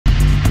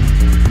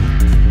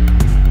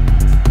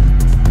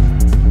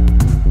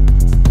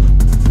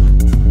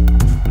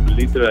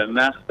litro de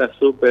nafta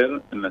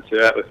super en la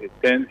ciudad de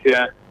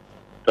Resistencia,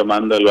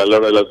 tomando el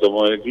valor del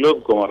Automóvil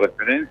Club como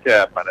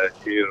referencia para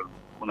decir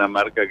una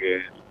marca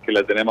que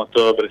la tenemos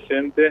todo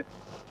presente,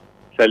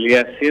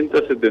 salía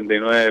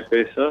 179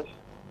 pesos,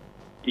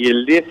 y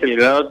el diésel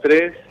grado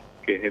 3,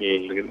 que es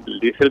el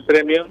diésel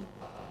premium,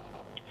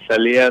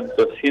 salía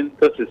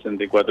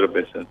 264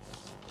 pesos.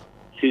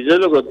 Si yo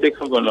lo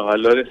cotejo con los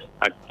valores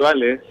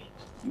actuales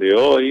de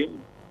hoy,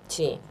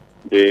 sí,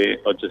 de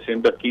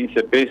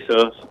 815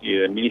 pesos y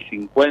de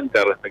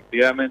 1050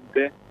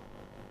 respectivamente,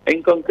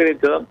 en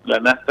concreto la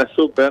nafta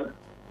super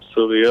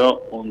subió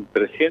un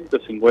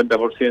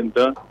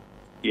 350%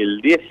 y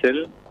el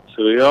diésel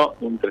subió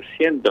un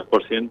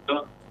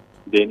 300%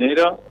 de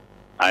enero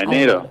a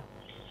enero.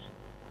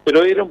 Pero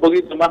voy a ir un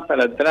poquito más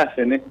para atrás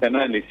en este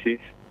análisis.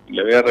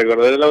 Le voy a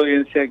recordar a la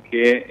audiencia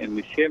que en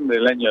diciembre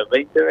del año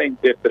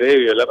 2020,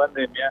 previo a la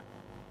pandemia,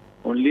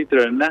 un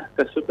litro de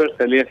nafta super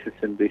salía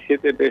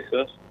 67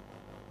 pesos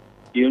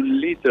y un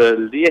litro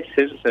del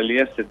diésel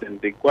salía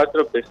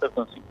 74 pesos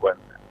con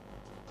 50.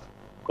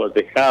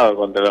 Cotejado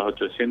contra los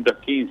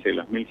 815 y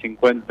los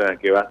 1050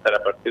 que va a estar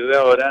a partir de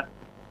ahora,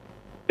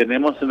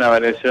 tenemos una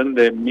variación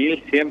de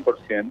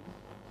 1100%,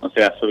 o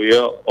sea,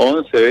 subió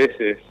 11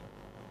 veces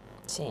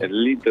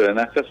el litro de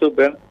nafta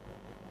super,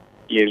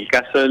 y el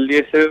caso del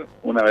diésel,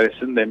 una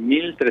variación de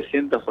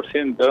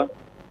 1300%,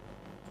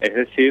 es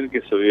decir,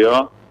 que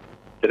subió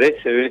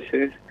 13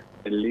 veces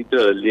el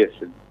litro del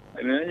diésel.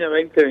 En el año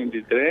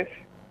 2023,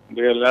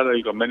 voy a hablar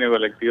del convenio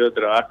colectivo de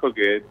trabajo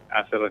que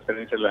hace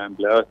referencia a los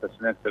empleados de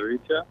estaciones de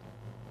servicio.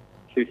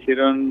 Se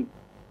hicieron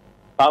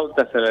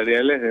pautas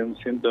salariales de un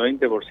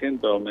 120%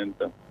 de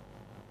aumento,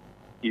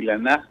 y la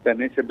nafta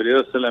en ese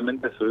periodo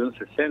solamente subió un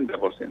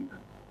 60%.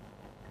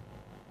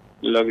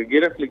 Lo que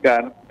quiero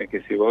explicar es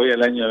que si voy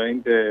al año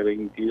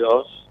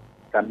 2022,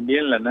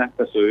 también la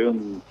nafta subió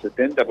un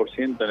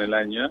 70% en el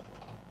año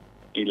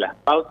y las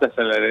pautas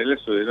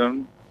salariales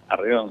subieron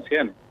arriba de un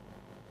 100%.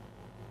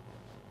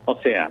 O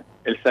sea,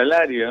 el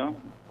salario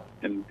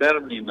en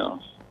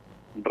términos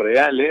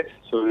reales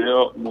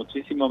subió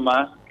muchísimo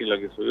más que lo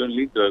que subió un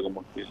litro de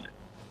combustible.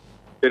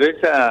 Pero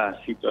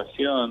esa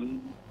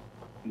situación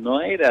no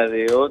era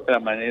de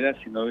otra manera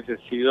si no hubiese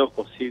sido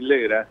posible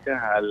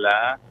gracias a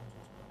la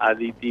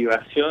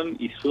aditivación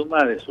y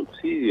suma de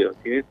subsidios,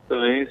 que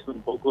esto es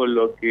un poco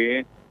lo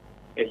que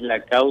es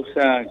la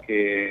causa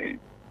que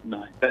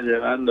nos está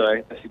llevando a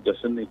esta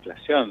situación de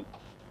inflación.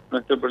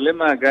 Nuestro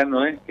problema acá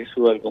no es que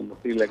suba el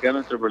combustible, acá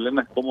nuestro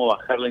problema es cómo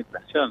bajar la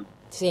inflación.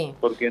 Sí.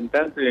 Porque en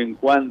tanto y en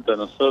cuanto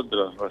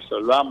nosotros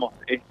resolvamos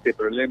este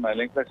problema de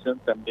la inflación,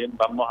 también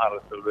vamos a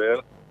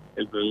resolver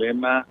el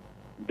problema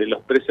de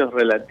los precios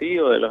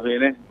relativos de los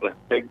bienes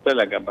respecto a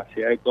la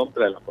capacidad de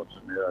compra de los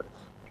consumidores.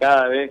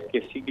 Cada vez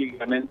que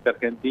cíclicamente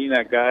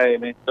Argentina cae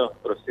en estos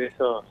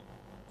procesos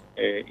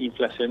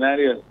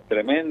inflacionarios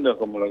tremendos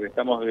como lo que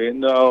estamos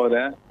viviendo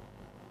ahora,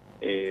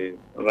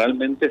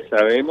 realmente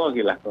sabemos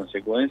que las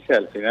consecuencias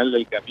al final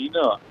del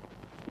camino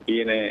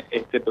viene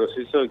este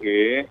proceso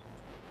que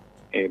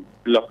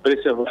los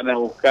precios van a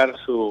buscar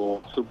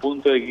su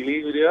punto de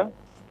equilibrio,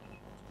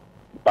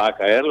 va a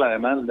caer la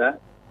demanda,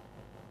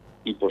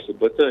 y por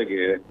supuesto de que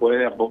después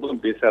de a poco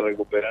empieza a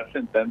recuperarse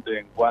en tanto y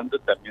en cuanto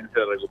también se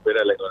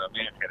recupera la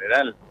economía en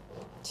general.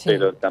 Sí.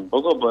 Pero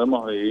tampoco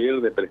podemos vivir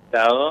de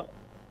prestado,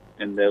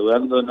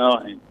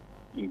 endeudándonos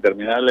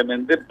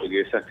interminablemente,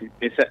 porque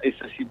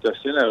esa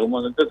situación en algún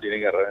momento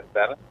tiene que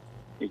reventar,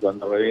 y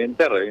cuando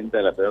revienta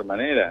de la peor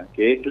manera,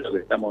 que es lo que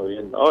estamos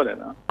viviendo ahora,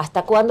 ¿no?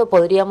 ¿Hasta cuándo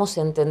podríamos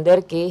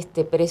entender que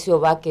este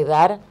precio va a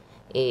quedar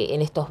en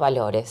estos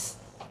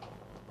valores?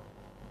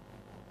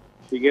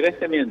 Si querés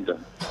te miento.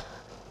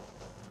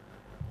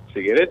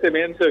 Si querés te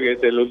miento que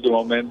este es el último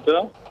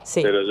momento,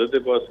 sí. Pero yo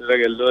te puedo asegurar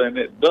que el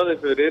 2 de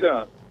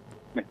febrero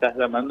me estás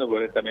llamando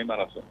por esta misma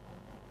razón.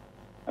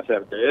 O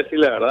sea, te voy a decir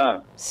la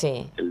verdad.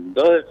 Sí. El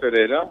 2 de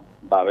febrero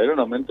va a haber un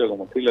aumento de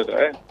combustible otra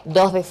vez.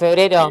 ¿2 de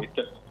febrero?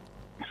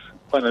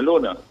 Bueno, el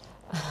 1.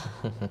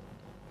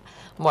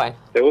 Bueno.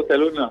 ¿Te gusta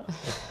el 1?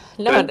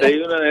 No,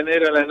 31 de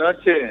enero a la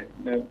noche.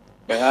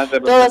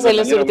 Todos en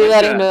los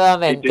surtidores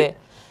nuevamente.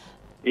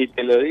 Y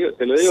te lo digo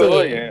sí.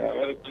 Hoy, a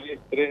ver,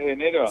 3 de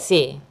enero,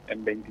 sí.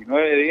 En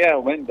 29 días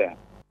aumenta.